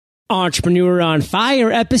Entrepreneur on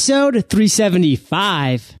Fire, episode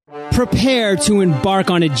 375. Prepare to embark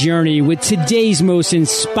on a journey with today's most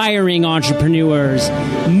inspiring entrepreneurs.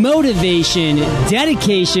 Motivation,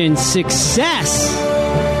 dedication, success.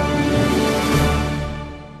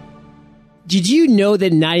 Did you know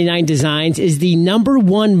that 99 Designs is the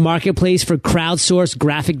 #1 marketplace for crowdsourced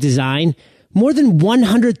graphic design? More than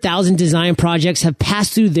 100,000 design projects have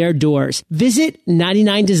passed through their doors. Visit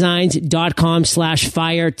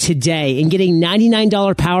 99designs.com/fire today and get a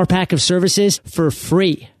 $99 power pack of services for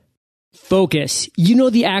free. Focus. You know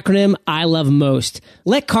the acronym I love most.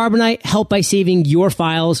 Let Carbonite help by saving your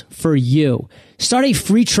files for you. Start a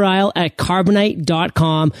free trial at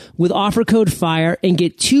carbonite.com with offer code FIRE and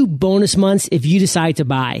get 2 bonus months if you decide to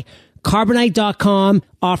buy. Carbonite.com,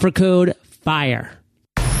 offer code FIRE.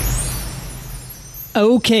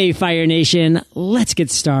 Okay, Fire Nation, let's get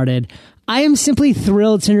started. I am simply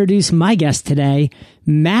thrilled to introduce my guest today,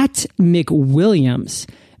 Matt McWilliams.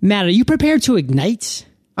 Matt, are you prepared to ignite?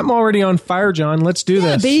 I'm already on fire, John. Let's do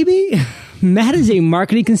this. Baby. Matt is a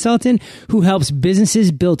marketing consultant who helps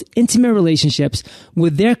businesses build intimate relationships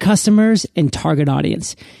with their customers and target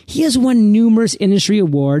audience. He has won numerous industry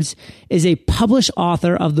awards, is a published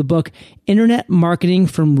author of the book Internet Marketing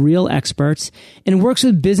from Real Experts, and works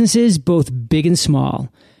with businesses both big and small.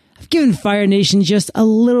 I've given Fire Nation just a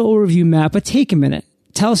little overview, Matt, but take a minute.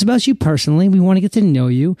 Tell us about you personally. We want to get to know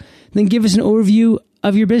you. Then give us an overview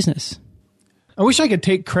of your business. I wish I could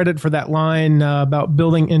take credit for that line about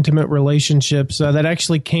building intimate relationships. That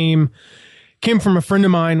actually came from a friend of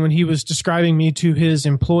mine when he was describing me to his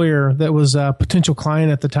employer that was a potential client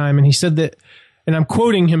at the time. And he said that, and I'm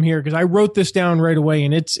quoting him here because I wrote this down right away,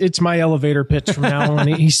 and it's my elevator pitch from now on.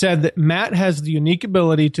 He said that Matt has the unique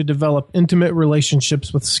ability to develop intimate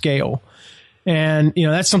relationships with scale. And,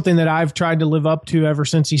 that's something that I've tried to live up to ever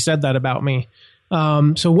since he said that about me.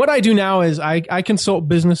 So what I do now is I consult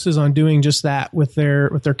businesses on doing just that with their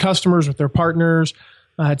customers, with their partners,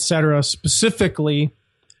 et cetera. Specifically,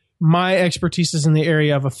 my expertise is in the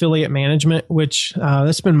area of affiliate management, which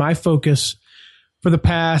that's been my focus for the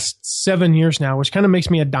past 7 years now, which kind of makes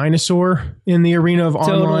me a dinosaur in the arena of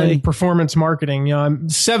online performance marketing. I'm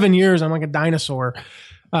 7 years, I'm like a dinosaur.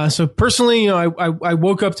 So personally, I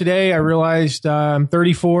woke up today, I realized I'm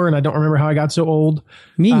 34 and I don't remember how I got so old.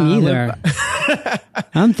 Me neither.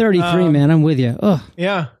 I'm 33, man. I'm with you. Ugh.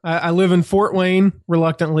 Yeah. I live in Fort Wayne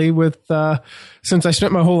reluctantly since I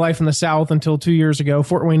spent my whole life in the South until 2 years ago,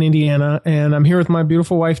 Fort Wayne, Indiana. And I'm here with my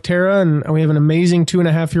beautiful wife, Tara, and we have an amazing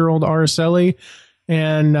 2.5-year-old Araceli,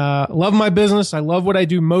 and love my business. I love what I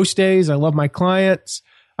do most days. I love my clients.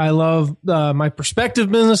 I love my prospective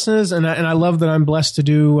businesses, and I love that I'm blessed to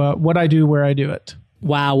do what I do where I do it.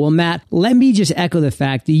 Wow. Well, Matt, let me just echo the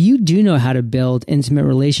fact that you do know how to build intimate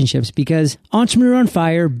relationships, because Entrepreneur on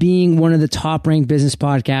Fire, being one of the top ranked business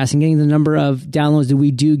podcasts and getting the number of downloads that we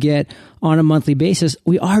do get on a monthly basis,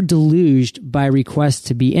 we are deluged by requests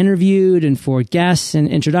to be interviewed and for guests and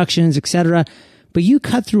introductions, etc. But you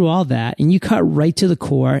cut through all that and you cut right to the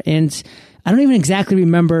core. And I don't even exactly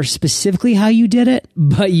remember specifically how you did it,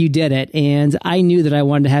 but you did it. And I knew that I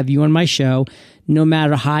wanted to have you on my show, no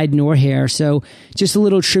matter hide nor hair. So just a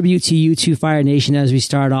little tribute to you two, Fire Nation, as we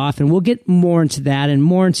start off. And we'll get more into that and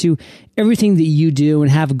more into everything that you do and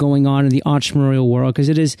have going on in the entrepreneurial world, because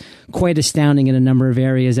it is quite astounding in a number of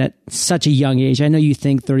areas at such a young age. I know you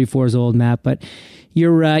think 34 is old, Matt, but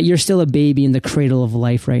you're still a baby in the cradle of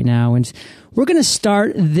life right now. And we're going to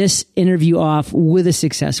start this interview off with a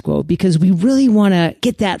success quote, because we really want to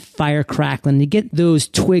get that fire crackling, to get those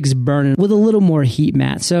twigs burning with a little more heat,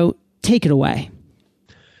 Matt. So take it away.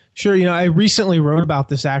 Sure. I recently wrote about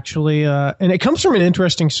this actually, and it comes from an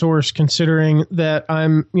interesting source, considering that I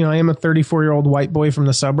am a 34-year-old white boy from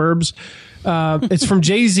the suburbs. It's from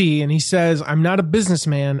Jay-Z, and he says, "I'm not a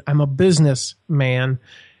businessman, I'm a businessman."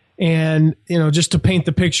 And, just to paint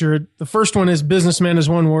the picture, the first one is businessman is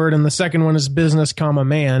one word, and the second one is business, comma,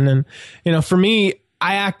 man. And, for me,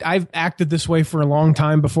 I've acted this way for a long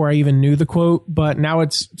time before I even knew the quote, but now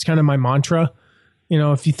it's kind of my mantra.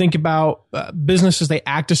 If you think about businesses, they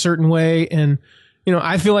act a certain way. And,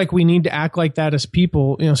 I feel like we need to act like that as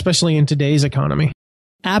people, especially in today's economy.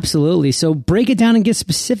 Absolutely. So break it down and get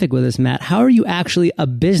specific with us, Matt. How are you actually a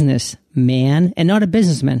businessman and not a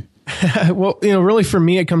businessman? Well, really for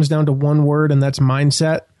me, it comes down to one word, and that's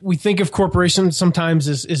mindset. We think of corporations sometimes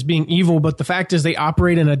as being evil, but the fact is they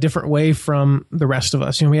operate in a different way from the rest of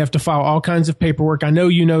us. We have to file all kinds of paperwork. I know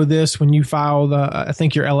you know this when you file I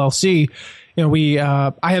think your LLC.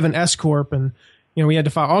 I have an S corp, and we had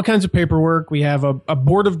to file all kinds of paperwork. We have a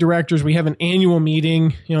board of directors. We have an annual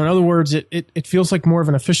meeting. In other words, it feels like more of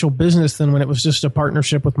an official business than when it was just a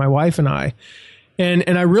partnership with my wife and I.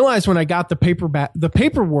 And I realized when I got the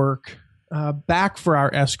paperwork back for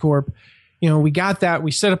our S corp, we got that.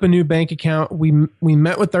 We set up a new bank account. We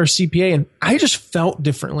met with our CPA, and I just felt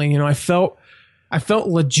differently. I felt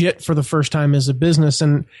legit for the first time as a business.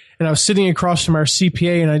 And I was sitting across from our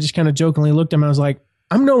CPA, and I just kind of jokingly looked at him. I was like,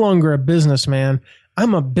 I'm no longer a businessman.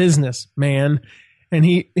 I'm a businessman. And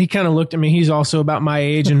he kind of looked at me. He's also about my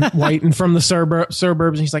age and white and from the suburbs.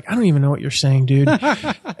 And he's like, I don't even know what you're saying, dude. But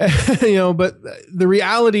the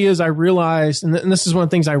reality is I realized, and this is one of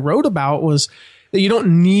the things I wrote about, was that you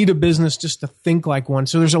don't need a business just to think like one.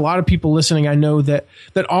 So there's a lot of people listening, I know, that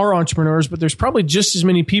are entrepreneurs, but there's probably just as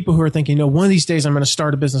many people who are thinking, one of these days I'm going to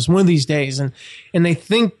start a business, one of these days. And they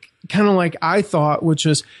think kind of like I thought, which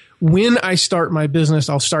is, when I start my business,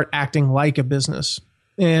 I'll start acting like a business.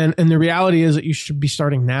 And the reality is that you should be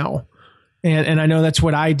starting now. And I know that's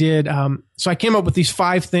what I did. So I came up with these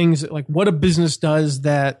 5 things that, like, what a business does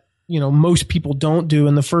that, most people don't do.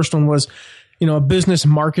 And the first one was, a business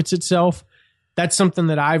markets itself. That's something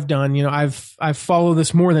that I've done. I've followed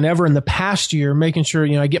this more than ever in the past year, making sure,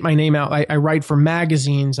 I get my name out. I write for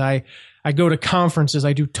magazines. I go to conferences.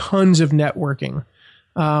 I do tons of networking.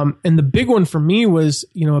 And the big one for me was,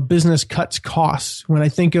 a business cuts costs. When I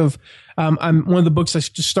think of, one of the books I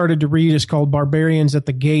just started to read is called Barbarians at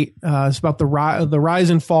the Gate. It's about the rise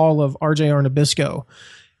and fall of R.J.R. Nabisco.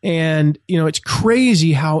 And, it's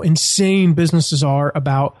crazy how insane businesses are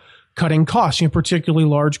about cutting costs, particularly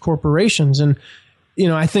large corporations. And,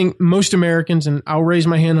 I think most Americans, and I'll raise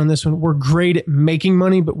my hand on this one, we're great at making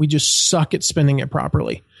money, but we just suck at spending it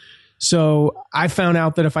properly. So I found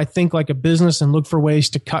out that if I think like a business and look for ways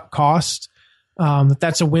to cut costs,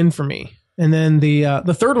 that's a win for me. And then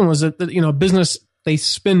the third one was that, business, they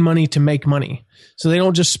spend money to make money. So they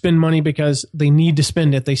don't just spend money because they need to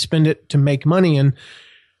spend it. They spend it to make money. And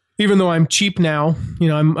even though I'm cheap now,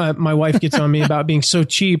 my wife gets on me about being so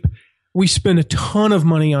cheap. We spend a ton of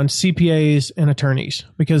money on CPAs and attorneys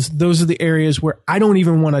because those are the areas where I don't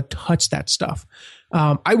even want to touch that stuff.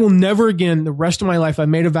 I will never again, the rest of my life, I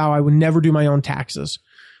made a vow I would never do my own taxes.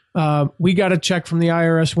 We got a check from the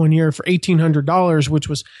IRS one year for $1,800, which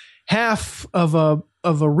was half of a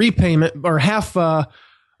repayment or half of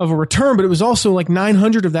a return, but it was also like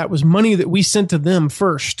 900 of that was money that we sent to them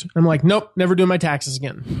first. I'm like, nope, never doing my taxes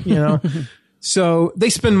again. So they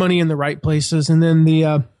spend money in the right places. And then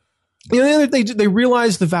they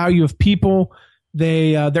realize the value of people.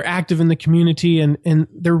 They're active in the community and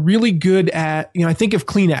they're really good at, I think of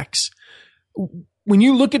Kleenex. When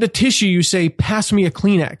you look at a tissue, you say, pass me a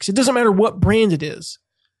Kleenex. It doesn't matter what brand it is.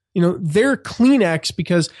 They're Kleenex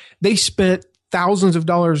because they spent thousands of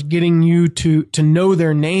dollars getting you to know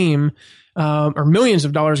their name, or millions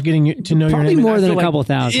of dollars getting you to know your name. Probably more than a couple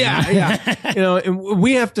thousand. Yeah. And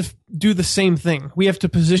we have to do the same thing. We have to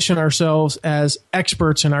position ourselves as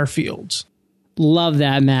experts in our fields. Love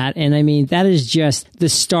that, Matt. And I mean, that is just the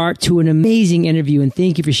start to an amazing interview. And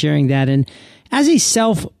thank you for sharing that. And as a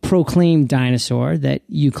self-proclaimed dinosaur that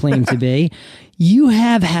you claim to be, you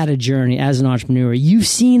have had a journey as an entrepreneur. You've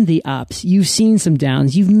seen the ups, you've seen some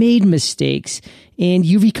downs, you've made mistakes, and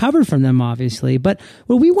you recovered from them, obviously. But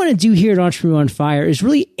what we want to do here at Entrepreneur on Fire is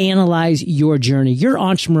really analyze your journey, your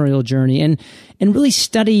entrepreneurial journey, and really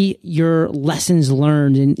study your lessons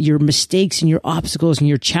learned and your mistakes and your obstacles and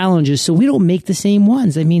your challenges so we don't make the same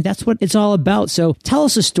ones. I mean, that's what it's all about. So tell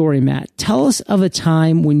us a story, Matt. Tell us of a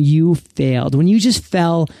time when you failed, when you just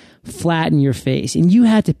fell flat in your face and you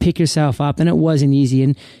had to pick yourself up and it wasn't easy.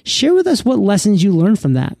 And share with us what lessons you learned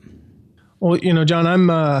from that. Well, John, I'm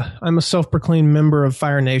a self-proclaimed member of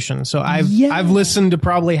Fire Nation, so I've listened to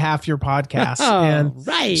probably half your podcast. And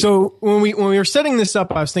right. So when we were setting this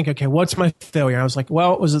up, I was thinking, okay, what's my failure? I was like,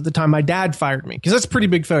 well, it was at the time my dad fired me because that's a pretty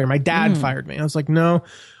big failure. My dad fired me. I was like, no,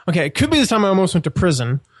 okay, it could be the time I almost went to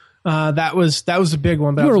prison. That was a big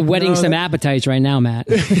one. But you were whetting some appetites right now, Matt.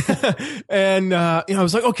 And I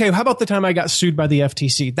was like, okay, how about the time I got sued by the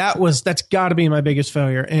FTC? That's got to be my biggest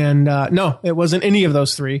failure. And no, it wasn't any of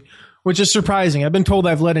those three, which is surprising. I've been told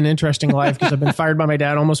I've led an interesting life because I've been fired by my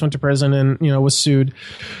dad, almost went to prison, and was sued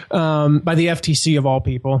by the FTC of all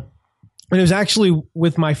people. And it was actually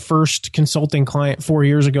with my first consulting client 4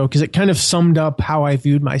 years ago because it kind of summed up how I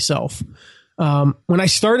viewed myself. When I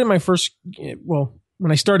started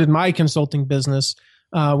my consulting business,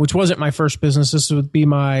 which wasn't my first business, this would be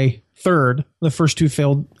my third. The first two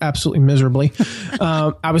failed absolutely miserably.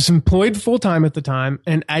 I was employed full time at the time,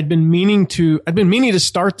 and I'd been meaning to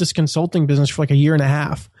start this consulting business for like a year and a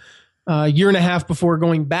half. a year and a half before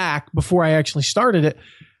going back, before I actually started it,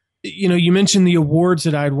 you mentioned the awards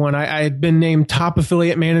that I'd won. I had been named top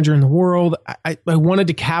affiliate manager in the world. I wanted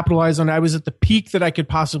to capitalize on it. I was at the peak that I could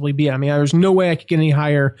possibly be. I mean, there was no way I could get any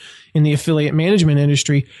higher in the affiliate management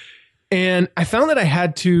industry. And I found that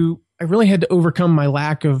I really had to overcome my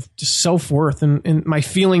lack of just self-worth and my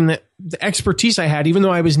feeling that the expertise I had, even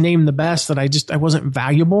though I was named the best, that I wasn't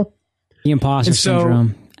valuable. The imposter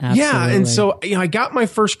syndrome. Absolutely. Yeah. And so, I got my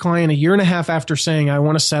first client a year and a half after saying, I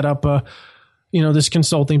want to set up this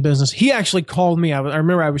consulting business. He actually called me. I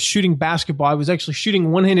remember I was shooting basketball. I was actually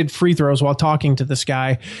shooting one-handed free throws while talking to this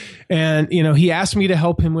guy. And, he asked me to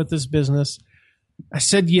help him with this business. I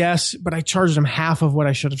said yes, but I charged him half of what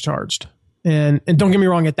I should have charged. And don't get me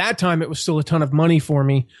wrong, at that time, it was still a ton of money for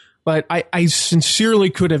me, but I sincerely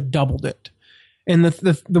could have doubled it. And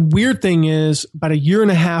the weird thing is, about a year and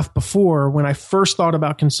a half before, when I first thought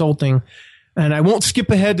about consulting, and I won't skip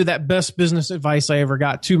ahead to that best business advice I ever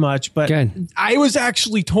got too much, but I was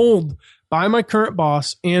actually told by my current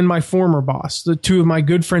boss and my former boss, the two of my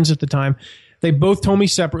good friends at the time, they both told me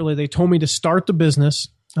separately. They told me to start the business.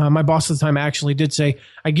 My boss at the time actually did say,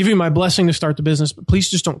 I give you my blessing to start the business, but please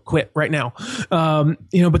just don't quit right now.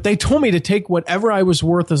 But they told me to take whatever I was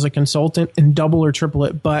worth as a consultant and double or triple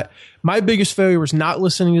it. But my biggest failure was not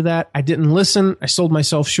listening to that. I didn't listen. I sold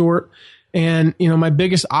myself short. And, my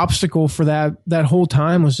biggest obstacle for that whole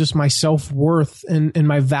time was just my self-worth and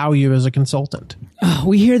my value as a consultant.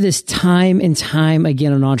 We hear this time and time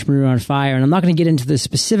again on Entrepreneur on Fire, and I'm not going to get into the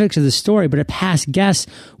specifics of the story, but a past guest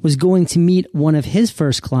was going to meet one of his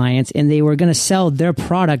first clients, and they were going to sell their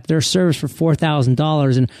product, their service for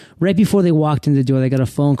 $4,000. And right before they walked in the door, they got a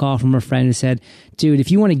phone call from a friend who said, dude,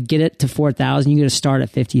 if you want to get it to $4,000, you got to start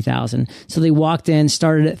at $50,000. So they walked in,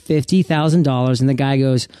 started at $50,000, and the guy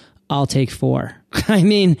goes, I'll take 4. I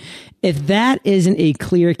mean, if that isn't a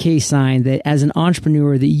clear case sign that as an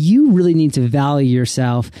entrepreneur that you really need to value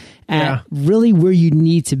yourself at really where you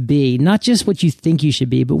need to be, not just what you think you should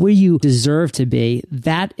be, but where you deserve to be,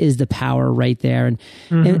 that is the power right there.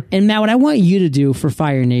 And Matt, what I want you to do for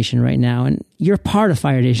Fire Nation right now, and you're part of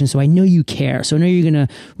Fire Nation, so I know you care. So I know you're going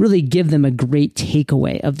to really give them a great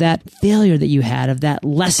takeaway of that failure that you had, of that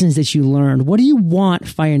lessons that you learned. What do you want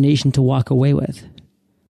Fire Nation to walk away with?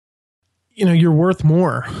 You're worth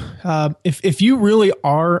more. If you really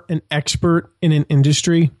are an expert in an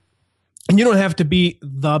industry, and you don't have to be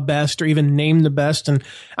the best or even name the best. And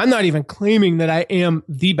I'm not even claiming that I am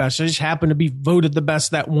the best. I just happen to be voted the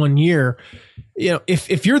best that one year.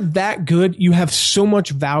 If you're that good, you have so much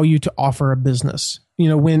value to offer a business.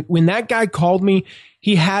 When that guy called me,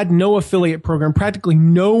 he had no affiliate program, practically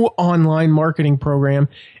no online marketing program.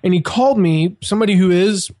 And he called me, somebody who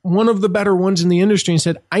is one of the better ones in the industry, and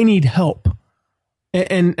said, I need help.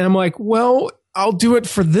 And I'm like, well, I'll do it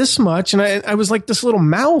for this much. And I was like this little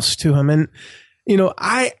mouse to him. And,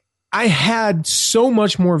 I had so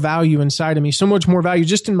much more value inside of me, so much more value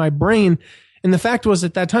just in my brain. And the fact was,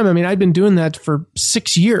 at that time, I'd been doing that for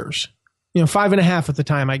 6 years. 5.5 at the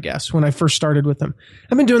time, I guess, when I first started with them.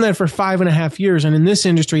 I've been doing that for 5.5 years. And in this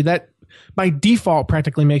industry, that by default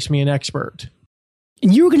practically makes me an expert.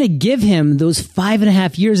 And you were going to give him those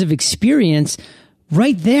 5.5 years of experience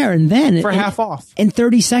right there and then. For half off. In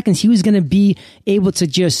 30 seconds, he was going to be able to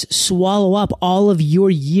just swallow up all of your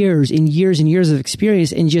years and years and years of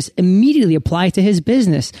experience and just immediately apply it to his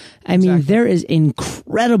business. I mean, there is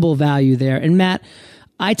incredible value there. And Matt,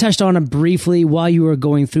 I touched on it briefly while you were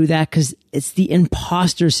going through that because it's the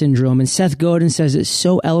imposter syndrome. And Seth Godin says it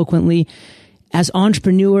so eloquently. As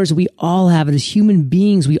entrepreneurs, we all have it. As human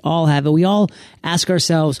beings, we all have it. We all ask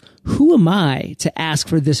ourselves, who am I to ask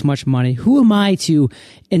for this much money? Who am I to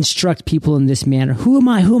instruct people in this manner? Who am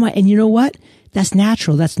I? And you know what? That's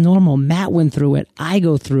natural. That's normal. Matt went through it. I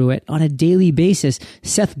go through it on a daily basis.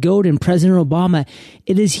 Seth Godin, President Obama.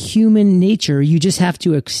 It is human nature. You just have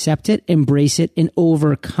to accept it, embrace it, and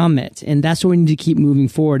overcome it. And that's where we need to keep moving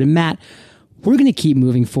forward. And Matt, we're going to keep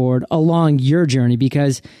moving forward along your journey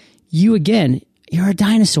because you, again, you're a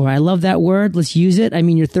dinosaur. I love that word. Let's use it. I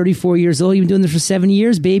mean, you're 34 years old. You've been doing this for 7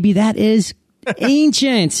 years, baby. That is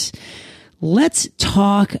ancient. Let's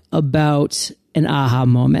talk about an aha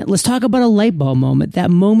moment. Let's talk about a light bulb moment, that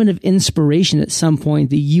moment of inspiration at some point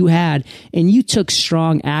that you had and you took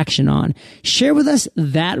strong action on. Share with us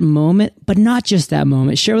that moment, but not just that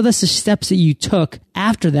moment. Share with us the steps that you took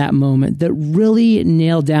after that moment that really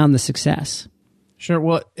nailed down the success. Sure.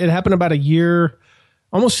 Well, it happened about a year,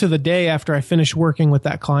 almost to the day after I finished working with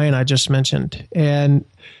that client I just mentioned. And,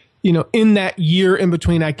 in that year in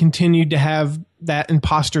between, I continued to have that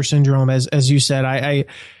imposter syndrome. As you said,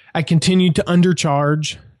 I continued to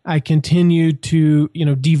undercharge. I continued to,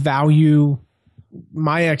 devalue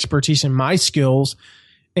my expertise and my skills.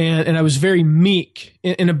 And I was very meek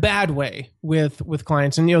in a bad way with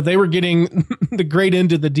clients. And, they were getting the great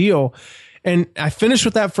end of the deal. And I finished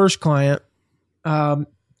with that first client,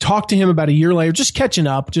 talked to him about a year later, just catching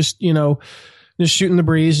up, just shooting the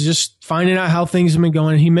breeze, just finding out how things have been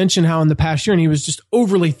going. And he mentioned how in the past year, and he was just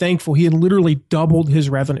overly thankful, he had literally doubled his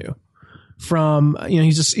revenue from,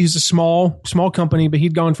 he's a small company, but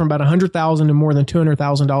he'd gone from about $100,000 to more than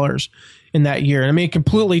 $200,000 in that year. And I mean, it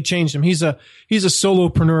completely changed him. He's a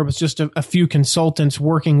solopreneur with just a few consultants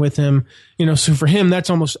working with him, so for him, that's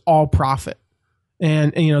almost all profit.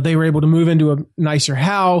 And, they were able to move into a nicer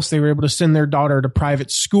house. They were able to send their daughter to private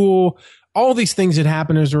school. All these things had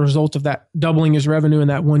happened as a result of that doubling his revenue in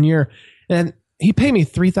that 1 year. And he paid me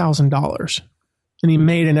 $3,000 and he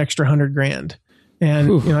made an extra $100,000.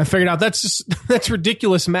 And, I figured out that's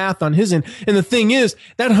ridiculous math on his end. And the thing is,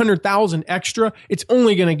 that 100,000 extra, it's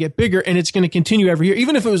only going to get bigger and it's going to continue every year.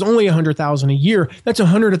 Even if it was only 100,000 a year, that's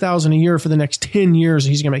 100,000 a year for the next 10 years.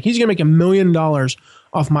 He's going to make $1 million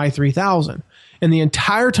off my 3,000. And the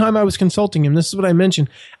entire time I was consulting him, this is what I mentioned,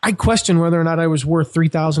 I questioned whether or not I was worth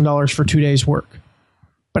 $3,000 for 2 days work.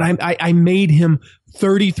 But I made him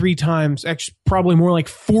 33 times, probably more like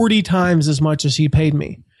 40 times as much as he paid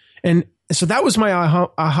me. And so that was my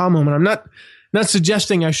aha moment. I'm not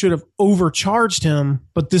suggesting I should have overcharged him,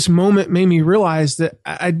 but this moment made me realize that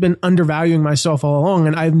I'd been undervaluing myself all along,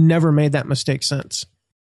 and I've never made that mistake since.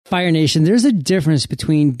 Fire Nation, there's a difference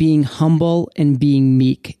between being humble and being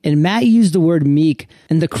meek. And Matt used the word meek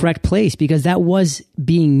in the correct place because that was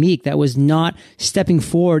being meek. That was not stepping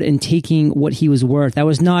forward and taking what he was worth. That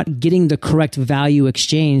was not getting the correct value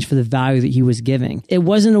exchange for the value that he was giving. It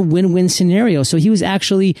wasn't a win-win scenario. So he was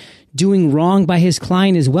actually doing wrong by his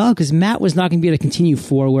client as well, because Matt was not going to be able to continue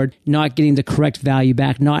forward, not getting the correct value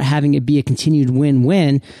back, not having it be a continued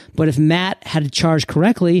win-win. But if Matt had charged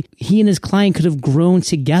correctly, he and his client could have grown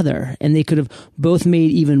together and they could have both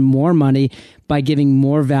made even more money by giving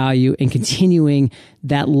more value and continuing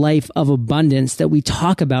that life of abundance that we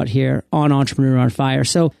talk about here on Entrepreneur on Fire.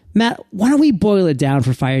 So Matt, why don't we boil it down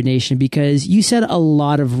for Fire Nation? Because you said a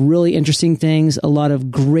lot of really interesting things, a lot of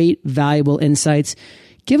great, valuable insights.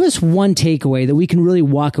 Give us one takeaway that we can really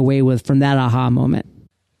walk away with from that aha moment.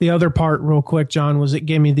 The other part, real quick, John, was it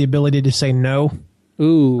gave me the ability to say no.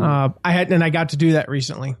 Ooh. I got to do that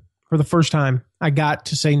recently for the first time. I got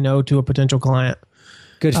to say no to a potential client.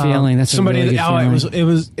 Good feeling. That's somebody. Really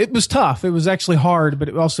It was tough. It was actually hard, but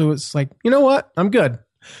it also it's like, you know what? I'm good.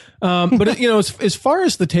 But as far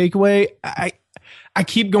as the takeaway, I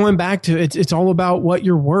keep going back to it. It's all about what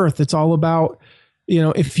you're worth. It's all about,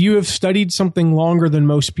 if you have studied something longer than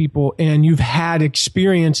most people and you've had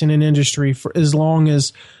experience in an industry for as long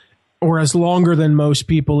as, or as longer than most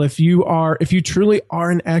people, if you truly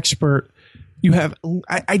are an expert, you have,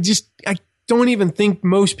 I don't even think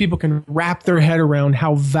most people can wrap their head around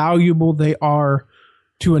how valuable they are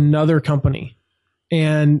to another company.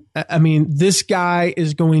 And I mean, this guy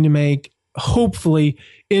is going to make, hopefully,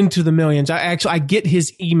 into the millions. I get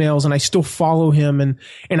his emails and I still follow him and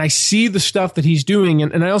I see the stuff that he's doing.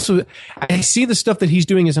 And I see the stuff that he's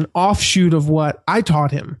doing as an offshoot of what I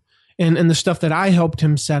taught him and the stuff that I helped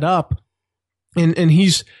him set up. And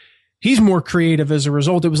he's more creative as a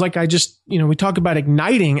result. It was like we talk about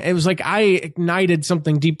igniting. It was like I ignited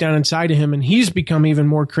something deep down inside of him and he's become even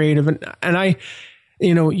more creative. And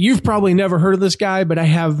you've probably never heard of this guy, but I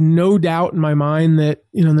have no doubt in my mind that,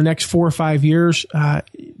 in the next 4 or 5 years,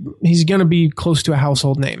 he's going to be close to a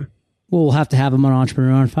household name. Well, we'll have to have him on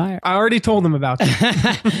Entrepreneur on Fire. I already told him about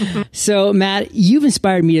that. So, Matt, you've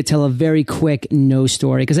inspired me to tell a very quick no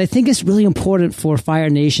story because I think it's really important for Fire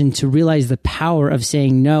Nation to realize the power of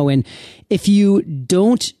saying no. And if you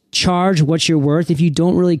don't charge what you're worth, if you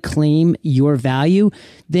don't really claim your value,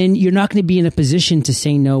 then you're not going to be in a position to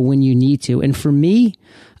say no when you need to. And for me,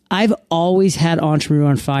 I've always had Entrepreneur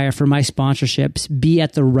on Fire for my sponsorships be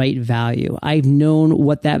at the right value. I've known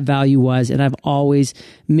what that value was and I've always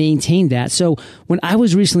maintained that. So when I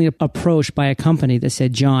was recently approached by a company that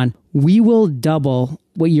said, John, we will double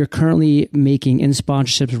what you're currently making in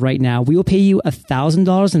sponsorships right now. We will pay you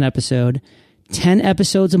 $1,000 an episode, 10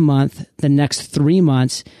 episodes a month, the next 3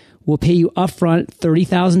 months. We'll pay you upfront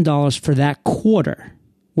 $30,000 for that quarter.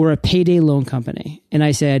 We're a payday loan company. And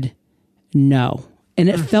I said, no. And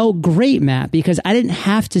it felt great, Matt, because I didn't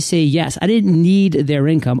have to say yes. I didn't need their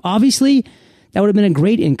income. Obviously, that would have been a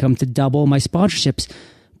great income to double my sponsorships.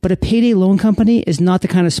 But a payday loan company is not the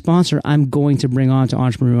kind of sponsor I'm going to bring on to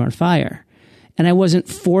Entrepreneur on Fire. And I wasn't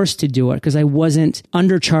forced to do it because I wasn't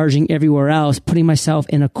undercharging everywhere else, putting myself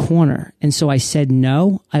in a corner. And so I said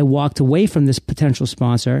no. I walked away from this potential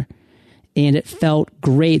sponsor, and it felt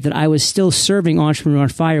great that I was still serving Entrepreneur on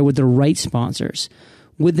Fire with the right sponsors,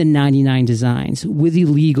 with the 99 Designs, with the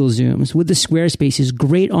LegalZooms, with the Squarespaces,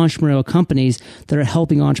 great entrepreneurial companies that are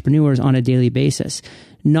helping entrepreneurs on a daily basis,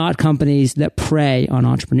 not companies that prey on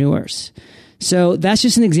entrepreneurs. So that's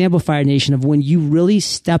just an example, Fire Nation, of when you really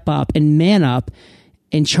step up and man up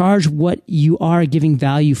and charge what you are giving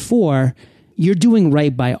value for, you're doing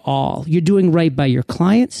right by all. You're doing right by your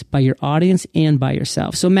clients, by your audience, and by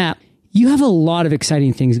yourself. So Matt, you have a lot of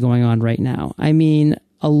exciting things going on right now. I mean,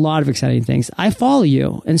 a lot of exciting things. I follow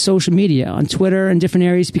you on social media, on Twitter and different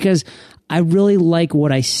areas because I really like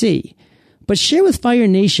what I see. But share with Fire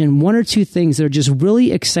Nation one or two things that are just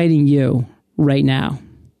really exciting you right now.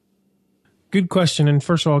 Good question. And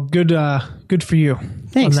first of all, good for you.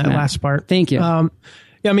 Thanks, on that Matt. last part. Thank you.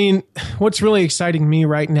 Yeah, I mean, what's really exciting me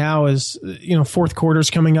right now is, fourth quarter's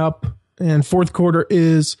coming up, and fourth quarter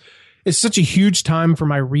is such a huge time for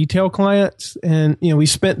my retail clients. And, we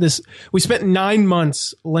spent 9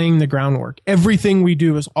 months laying the groundwork. Everything we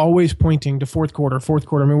do is always pointing to fourth quarter.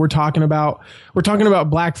 I mean, we're talking about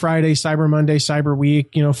Black Friday, Cyber Monday, Cyber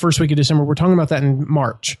Week, first week of December. We're talking about that in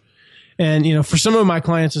March. And, for some of my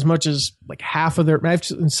clients, as much as like half of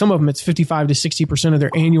and some of them, it's 55 to 60% of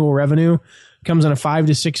their annual revenue comes in a 5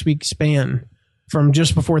 to 6 week span from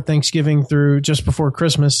just before Thanksgiving through just before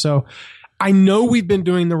Christmas. So I know we've been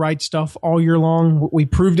doing the right stuff all year long. We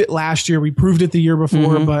proved it last year. We proved it the year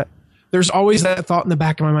before, but there's always that thought in the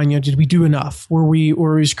back of my mind, did we do enough? Were we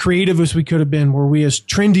as creative as we could have been? Were we as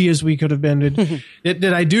trendy as we could have been? Did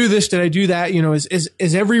I do this? Did I do that?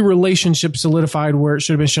 Is every relationship solidified where it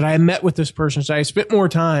should have been? Should I have met with this person? Should I have spent more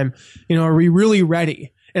time? Are we really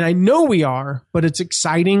ready? And I know we are, but it's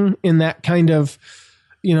exciting in that kind of,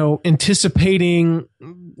 anticipating,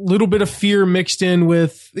 little bit of fear mixed in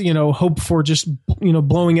with, hope for just,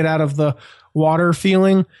 blowing it out of the water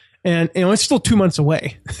feeling. And, it's still 2 months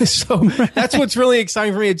away. So that's what's really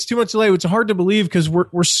exciting for me. It's 2 months away, which is hard to believe because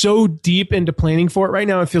we're so deep into planning for it right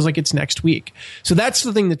now. It feels like it's next week. So that's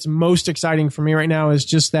the thing that's most exciting for me right now is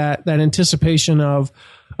just that anticipation of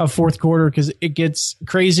fourth quarter, because it gets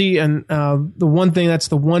crazy. And, the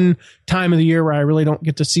one time of the year where I really don't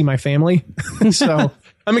get to see my family. So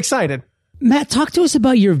I'm excited. Matt, talk to us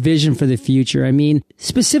about your vision for the future. I mean,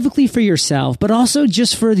 specifically for yourself, but also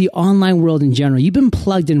just for the online world in general. You've been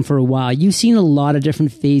plugged in for a while. You've seen a lot of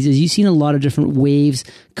different phases. You've seen a lot of different waves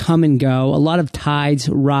come and go, a lot of tides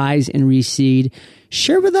rise and recede.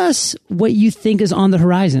 Share with us what you think is on the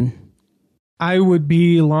horizon. I would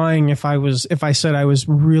be lying if I said I was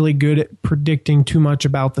really good at predicting too much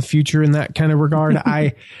about the future in that kind of regard.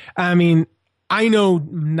 I mean, I know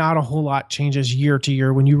not a whole lot changes year to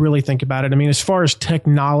year when you really think about it. I mean, as far as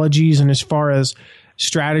technologies and as far as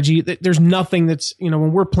strategy, there's nothing that's,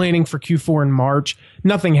 when we're planning for Q4 in March,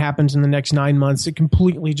 nothing happens in the next 9 months. It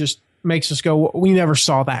completely just makes us go, we never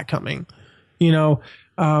saw that coming.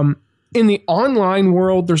 In the online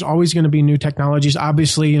world, there's always going to be new technologies.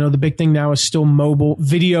 Obviously, the big thing now is still mobile.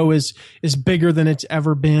 Video is bigger than it's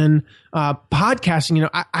ever been. Podcasting,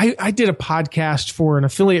 I did a podcast for an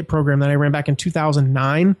affiliate program that I ran back in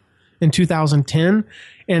 2009 and 2010.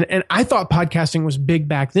 And I thought podcasting was big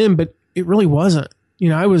back then, but it really wasn't.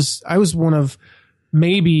 I was one of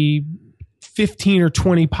maybe 15 or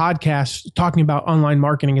 20 podcasts talking about online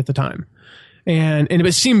marketing at the time. And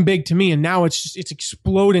it seemed big to me, and now it's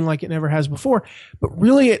exploding like it never has before. But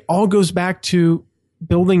really, it all goes back to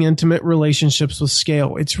building intimate relationships with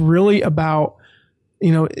scale. It's really about,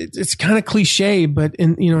 it's kind of cliche, but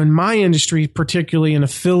in my industry, particularly in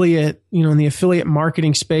affiliate, in the affiliate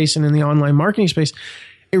marketing space and in the online marketing space,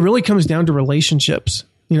 it really comes down to relationships.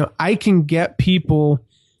 I can get people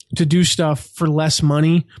to do stuff for less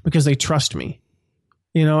money because they trust me.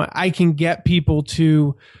 I can get people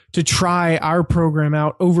to try our program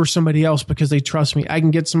out over somebody else because they trust me. I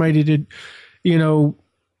can get somebody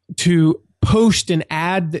to post an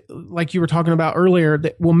ad that, like you were talking about earlier,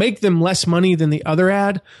 that will make them less money than the other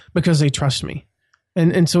ad because they trust me.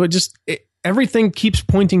 And so everything keeps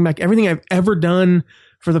pointing back. Everything I've ever done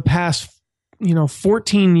for the past,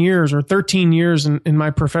 14 years or 13 years in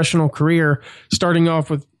my professional career, starting off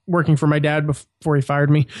with working for my dad before he fired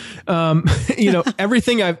me.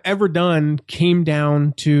 Everything I've ever done came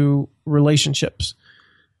down to relationships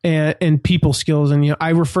and people skills. And, I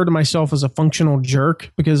refer to myself as a functional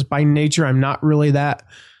jerk because by nature, I'm not really that.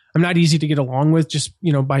 I'm not easy to get along with just,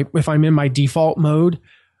 if I'm in my default mode.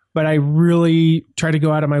 but I really try to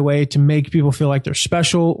go out of my way to make people feel like they're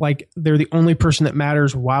special, like they're the only person that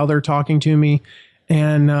matters while they're talking to me.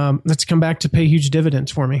 And that's come back to pay huge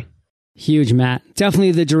dividends for me. Huge, Matt.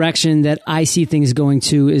 Definitely the direction that I see things going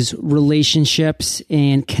to is relationships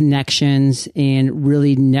and connections and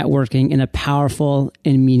really networking in a powerful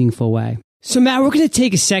and meaningful way. So Matt, we're going to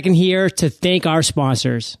take a second here to thank our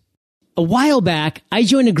sponsors. A while back, I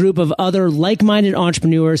joined a group of other like-minded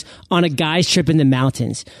entrepreneurs on a guy's trip in the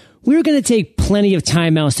mountains. We were going to take plenty of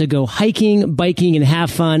time outs to go hiking, biking, and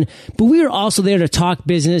have fun, but we were also there to talk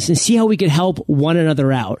business and see how we could help one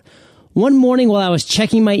another out. One morning while I was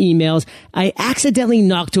checking my emails, I accidentally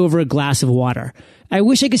knocked over a glass of water. I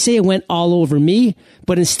wish I could say it went all over me,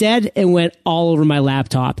 but instead it went all over my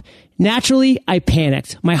laptop. Naturally, I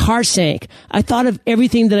panicked. My heart sank. I thought of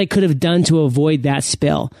everything that I could have done to avoid that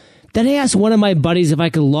spill. Then I asked one of my buddies if I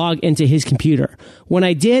could log into his computer. When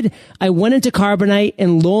I did, I went into Carbonite,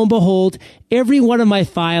 and lo and behold, every one of my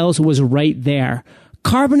files was right there.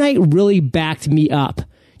 Carbonite really backed me up.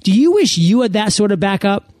 Do you wish you had that sort of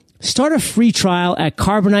backup? Start a free trial at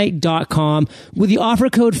Carbonite.com with the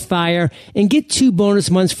offer code FIRE and get 2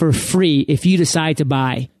 bonus months for free if you decide to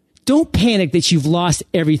buy. Don't panic that you've lost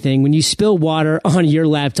everything when you spill water on your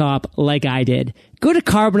laptop like I did. Go to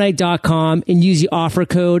Carbonite.com and use the offer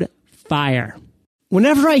code FIRE.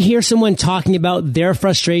 Whenever I hear someone talking about their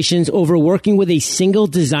frustrations over working with a single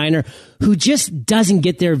designer who just doesn't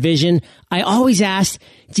get their vision, I always ask,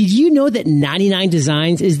 did you know that 99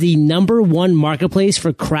 Designs is the #1 marketplace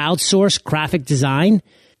for crowdsourced graphic design?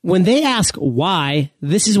 When they ask why,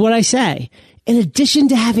 this is what I say. In addition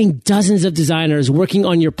to having dozens of designers working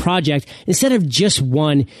on your project instead of just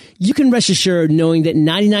one, you can rest assured knowing that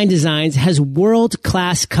 99 Designs has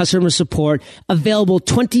world-class customer support available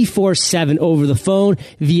 24/7 over the phone,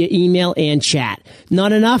 via email, and chat.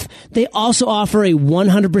 Not enough? They also offer a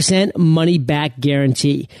 100% money-back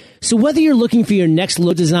guarantee. So whether you're looking for your next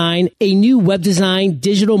logo design, a new web design,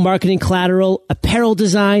 digital marketing collateral, apparel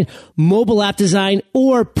design, mobile app design,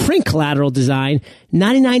 or print collateral design,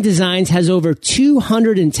 99 Designs has over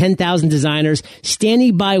 210,000 designers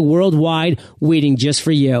standing by worldwide waiting just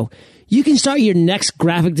for you. You can start your next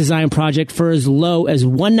graphic design project for as low as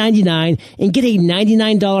 $199 and get a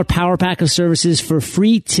 $99 power pack of services for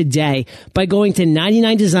free today by going to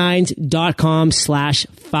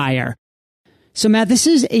 99designs.com/fire. So Matt, this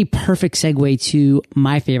is a perfect segue to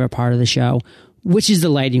my favorite part of the show, which is the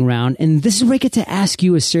lightning round. And this is where I get to ask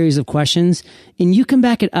you a series of questions and you come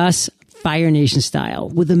back at us Fire Nation style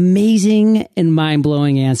with amazing and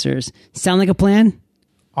mind-blowing answers. Sound like a plan?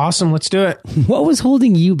 Awesome. Let's do it. What was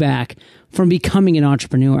holding you back from becoming an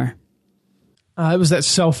entrepreneur? It was that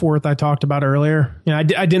self-worth I talked about earlier. I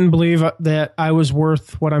didn't believe that I was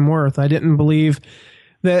worth what I'm worth. I didn't believe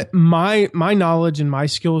that my knowledge and my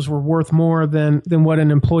skills were worth more than what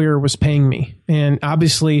an employer was paying me. And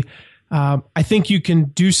obviously, I think you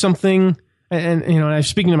can do something, and I'm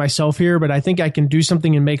speaking to myself here, but I think I can do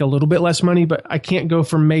something and make a little bit less money, but I can't go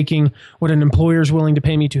from making what an employer is willing to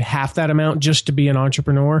pay me to half that amount just to be an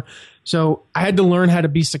entrepreneur. So I had to learn how to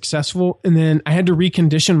be successful, and then I had to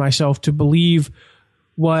recondition myself to believe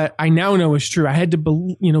what I now know is true. I had to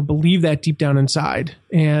believe that deep down inside.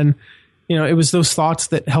 And it was those thoughts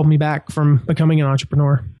that held me back from becoming an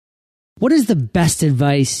entrepreneur. What is the best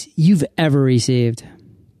advice you've ever received?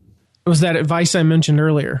 It was that advice I mentioned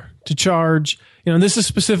earlier to charge, this is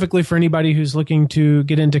specifically for anybody who's looking to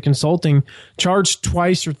get into consulting, charge 2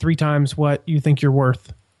 or 3 times what you think you're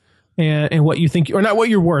worth and what you think, or not what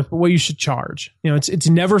you're worth, but what you should charge. It's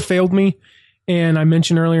never failed me. And I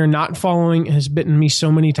mentioned earlier, not following has bitten me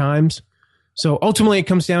so many times. So ultimately, it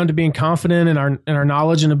comes down to being confident in our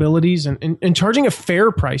knowledge and abilities and charging a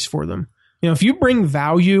fair price for them. If you bring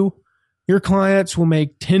value, your clients will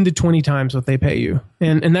make 10 to 20 times what they pay you.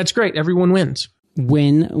 And that's great. Everyone wins.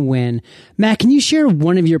 Win-win. Matt, can you share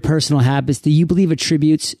one of your personal habits that you believe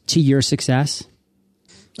attributes to your success?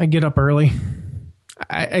 I get up early.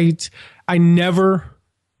 I never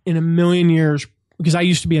in a million years, because I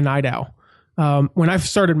used to be a night owl. When I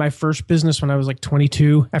started my first business when I was like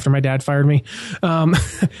 22, after my dad fired me, I'm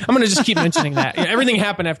going to just keep mentioning that. Everything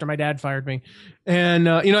happened after my dad fired me. And,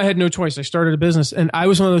 I had no choice. I started a business and I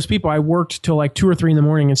was one of those people. I worked till like 2 or 3 in the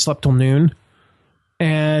morning and slept till noon.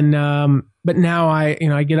 And, but now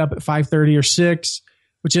I get up at 5:30 or 6,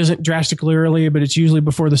 which isn't drastically early, but it's usually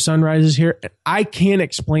before the sun rises here. I can't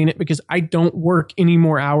explain it because I don't work any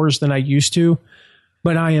more hours than I used to.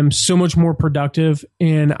 But I am so much more productive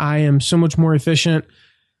and I am so much more efficient.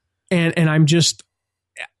 And I'm just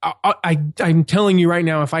I'm telling you right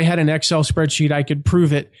now, if I had an Excel spreadsheet, I could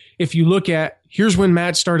prove it. If you look at, here's when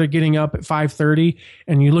Matt started getting up at 5:30,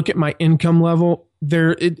 and you look at my income level,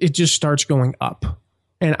 it just starts going up.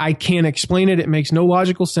 And I can't explain it. It makes no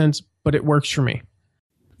logical sense, but it works for me.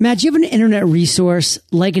 Matt, do you have an internet resource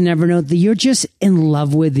like an Evernote that you're just in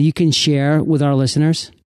love with that you can share with our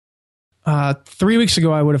listeners? 3 weeks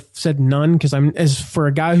ago, I would have said none, because as for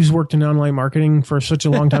a guy who's worked in online marketing for such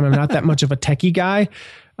a long time, I'm not that much of a techie guy.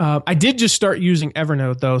 I did just start using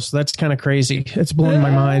Evernote though, so that's kind of crazy. It's blowing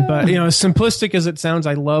my mind. But as simplistic as it sounds,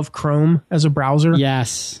 I love Chrome as a browser.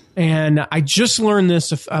 Yes. And I just learned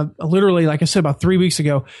this literally, like I said, about 3 weeks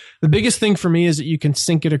ago. The biggest thing for me is that you can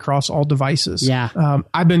sync it across all devices. Yeah.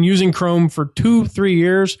 I've been using Chrome for 2-3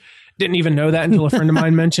 years. Didn't even know that until a friend of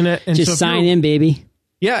mine mentioned it. And just sign in, baby.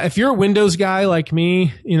 Yeah, if you're a Windows guy like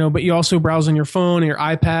me, but you also browse on your phone or your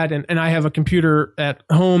iPad, and I have a computer at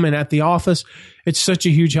home and at the office, it's such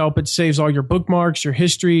a huge help. It saves all your bookmarks, your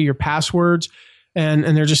history, your passwords, and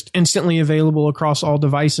they're just instantly available across all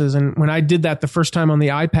devices. And when I did that the first time on the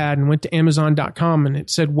iPad and went to Amazon.com and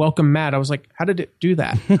it said, "Welcome, Matt," I was like, how did it do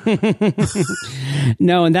that?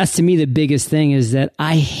 No, and that's to me the biggest thing is that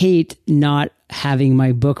I hate not having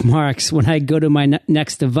my bookmarks when I go to my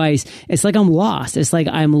next device. It's like I'm lost. It's like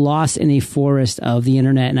I'm lost in a forest of the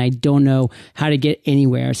internet and I don't know how to get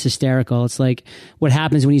anywhere. It's hysterical. It's like what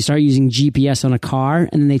happens when you start using GPS on a car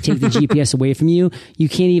and then they take the GPS away from you. You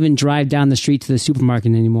can't even drive down the street to the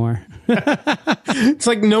supermarket anymore. It's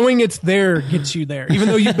like knowing it's there gets you there, even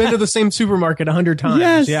though you've been to the same supermarket 100 times.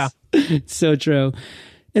 Yes. Yeah. So true.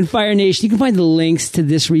 And Fire Nation, you can find the links to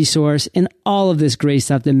this resource and all of this great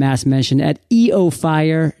stuff that Matt's mentioned at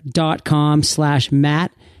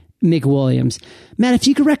eofire.com/Matt McWilliams. Matt, if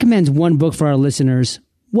you could recommend one book for our listeners,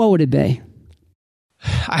 what would it be?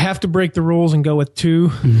 I have to break the rules and go with 2.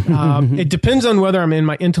 It depends on whether I'm in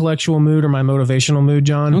my intellectual mood or my motivational mood,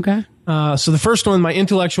 John. Okay. So the first one, my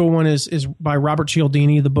intellectual one is by Robert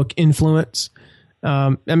Cialdini, the book Influence.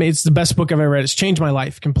 It's the best book I've ever read. It's changed my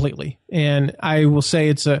life completely. And I will say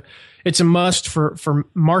it's a must for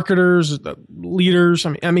marketers, leaders.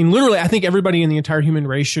 Literally, I think everybody in the entire human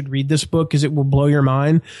race should read this book because it will blow your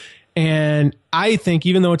mind. And I think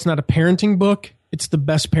even though it's not a parenting book, it's the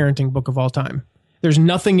best parenting book of all time. There's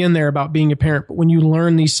nothing in there about being a parent, but when you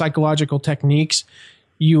learn these psychological techniques,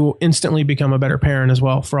 you instantly become a better parent as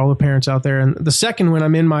well for all the parents out there. And the second, when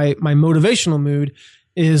I'm in my motivational mood,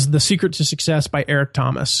 is The Secret to Success by Eric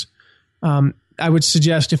Thomas. I would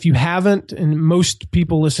suggest if you haven't, and most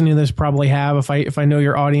people listening to this probably have, if I know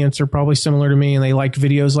your audience are probably similar to me and they like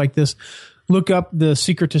videos like this, look up The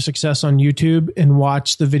Secret to Success on YouTube and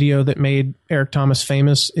watch the video that made Eric Thomas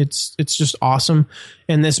famous. It's just awesome.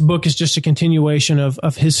 And this book is just a continuation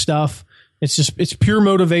of his stuff. It's pure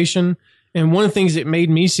motivation. And one of the things it made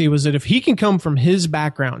me see was that if he can come from his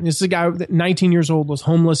background, this is a guy that 19 years old, was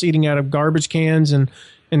homeless, eating out of garbage cans and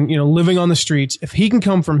living on the streets. If he can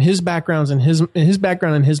come from his backgrounds and his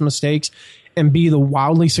background and his mistakes and be the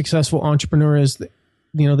wildly successful entrepreneur that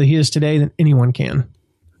he is today, then anyone can.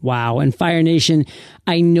 Wow. And Fire Nation,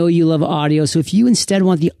 I know you love audio. So if you instead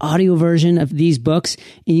want the audio version of these books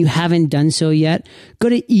and you haven't done so yet, go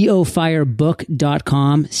to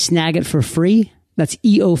eofirebook.com, snag it for free. That's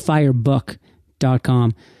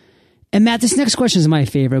eofirebook.com. And Matt, this next question is my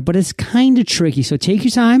favorite, but it's kind of tricky. So take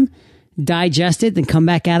your time, digest it, then come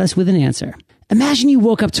back at us with an answer. Imagine you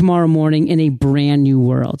woke up tomorrow morning in a brand new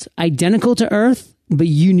world, identical to Earth, but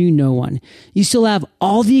you knew no one. You still have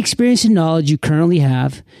all the experience and knowledge you currently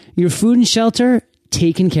have, your food and shelter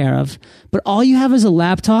taken care of, but all you have is a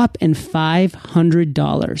laptop and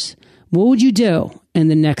 $500. What would you do in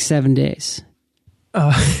the next 7 days?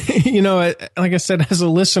 Like I said, as a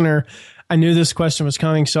listener, I knew this question was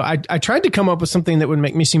coming. So I tried to come up with something that would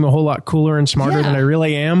make me seem a whole lot cooler and smarter than I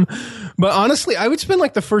really am. But honestly, I would spend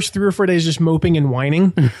like the first 3 or 4 days just moping and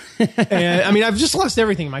whining. And I've just lost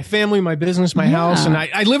everything, my family, my business, my house. And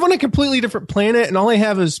I live on a completely different planet. And all I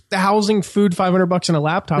have is the housing, food, $500 and a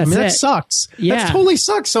laptop. That sucks. Yeah. That totally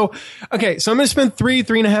sucks. So, okay. So I'm going to spend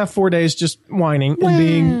 3.5, 4 days just whining and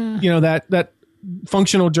being, that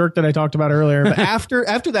functional jerk that I talked about earlier. But after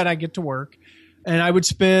that, I get to work. And I would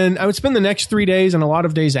spend the next 3 days and a lot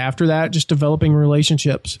of days after that just developing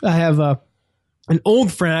relationships. I have an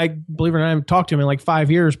old friend, I believe it or not, I haven't talked to him in like 5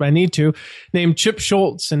 years, but I need to, named Chip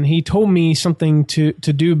Schultz. And he told me something to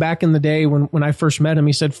do back in the day when I first met him.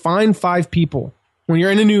 He said, find 5 people. When you're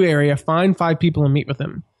in a new area, find 5 people and meet with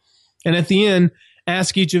them. And at the end,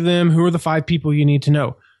 ask each of them, who are the 5 people you need to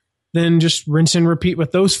know? Then just rinse and repeat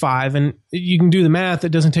with those 5. And you can do the math. It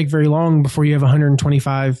doesn't take very long before you have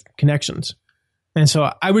 125 connections. And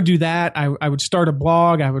so I would do that. I would start a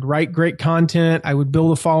blog. I would write great content. I would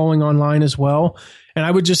build a following online as well. And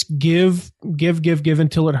I would just give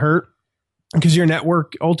until it hurt, because your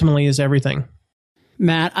network ultimately is everything.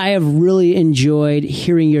 Matt, I have really enjoyed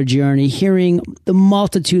hearing your journey, hearing the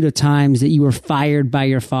multitude of times that you were fired by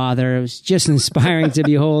your father. It was just inspiring to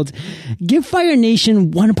behold. Give Fire Nation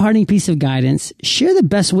one parting piece of guidance. Share the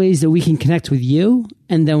best ways that we can connect with you,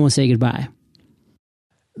 and then we'll say goodbye.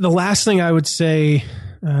 The last thing I would say,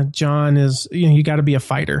 John, is you got to be a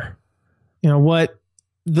fighter. What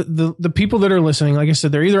the people that are listening, like I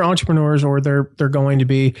said, they're either entrepreneurs or they're going to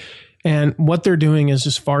be, and what they're doing is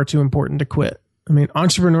just far too important to quit. I mean,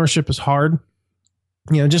 entrepreneurship is hard.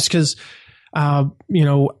 Just because I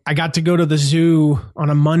got to go to the zoo on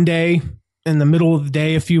a Monday in the middle of the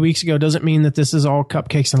day a few weeks ago doesn't mean that this is all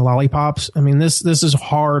cupcakes and lollipops. I mean, this is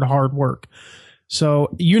hard work. So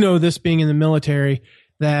this being in the military,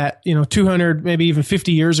 that 200, maybe even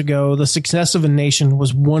 50 years ago, the success of a nation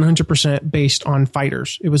was 100% based on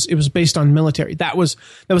fighters. It was based on military. That was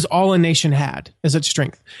all a nation had as its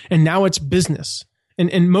strength. And now it's business.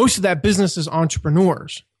 And most of that business is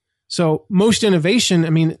entrepreneurs. So most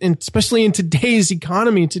innovation, especially in today's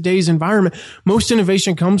economy, today's environment, most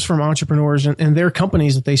innovation comes from entrepreneurs and their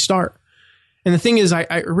companies that they start. And the thing is,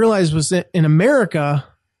 I realized was that in America,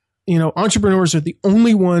 entrepreneurs are the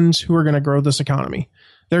only ones who are going to grow this economy.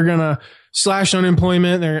 They're going to slash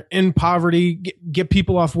unemployment. They're in poverty, get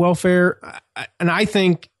people off welfare. And I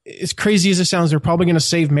think, as crazy as it sounds, they're probably going to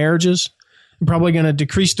save marriages. They're probably going to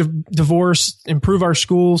decrease divorce, improve our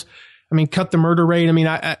schools. Cut the murder rate.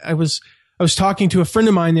 I was talking to a friend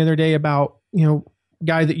of mine the other day about,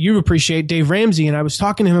 guy that you appreciate, Dave Ramsey. And I was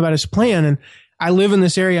talking to him about his plan. And I live in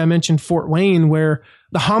this area. I mentioned Fort Wayne, where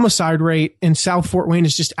the homicide rate in South Fort Wayne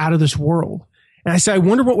is just out of this world. And I said, I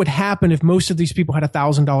wonder what would happen if most of these people had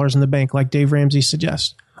 $1,000 in the bank, like Dave Ramsey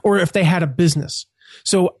suggests, or if they had a business.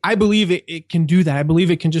 So I believe it can do that. I believe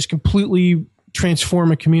it can just completely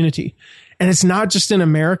transform a community. And it's not just in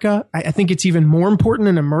America. I think it's even more important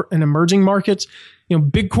in emerging markets.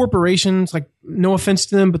 Big corporations, like, no offense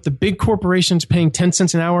to them, but the big corporations paying 10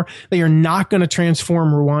 cents an hour, they are not going to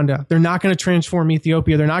transform Rwanda. They're not going to transform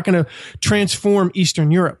Ethiopia. They're not going to transform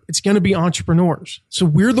Eastern Europe. It's going to be entrepreneurs. So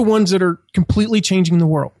we're the ones that are completely changing the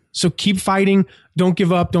world. So keep fighting. Don't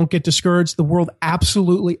give up. Don't get discouraged. The world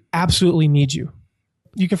absolutely, absolutely needs you.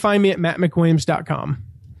 You can find me at mattmcwilliams.com.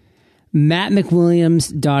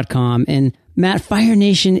 mattmcwilliams.com. And Matt, Fire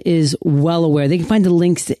Nation is well aware. They can find the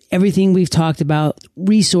links to everything we've talked about,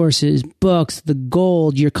 resources, books, the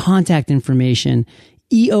gold, your contact information,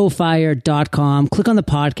 eofire.com. Click on the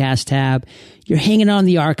podcast tab. You're hanging on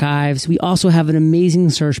the archives. We also have an amazing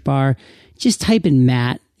search bar. Just type in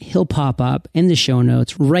Matt. He'll pop up in the show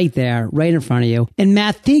notes right there, right in front of you. And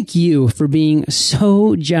Matt, thank you for being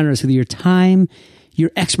so generous with your time,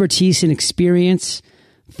 your expertise and experience.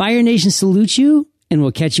 Fire Nation salutes you, and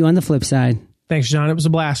we'll catch you on the flip side. Thanks, John. It was a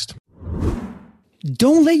blast.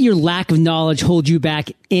 Don't let your lack of knowledge hold you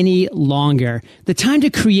back any longer. The time to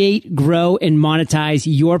create, grow, and monetize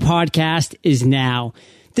your podcast is now.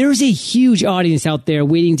 There is a huge audience out there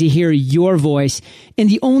waiting to hear your voice, and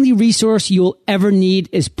the only resource you'll ever need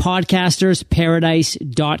is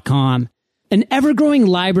podcastersparadise.com. An ever-growing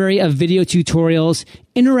library of video tutorials,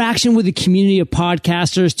 interaction with a community of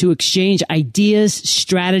podcasters to exchange ideas,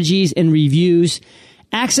 strategies, and reviews,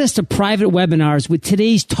 access to private webinars with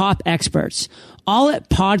today's top experts, all at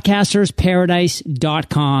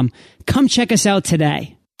podcastersparadise.com. Come check us out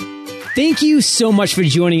today. Thank you so much for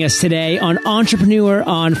joining us today on Entrepreneur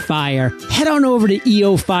on Fire. Head on over to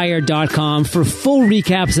eofire.com for full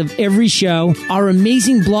recaps of every show, our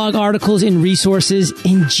amazing blog articles and resources,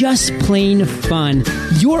 and just plain fun.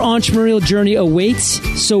 Your entrepreneurial journey awaits,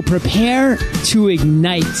 so prepare to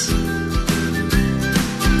ignite.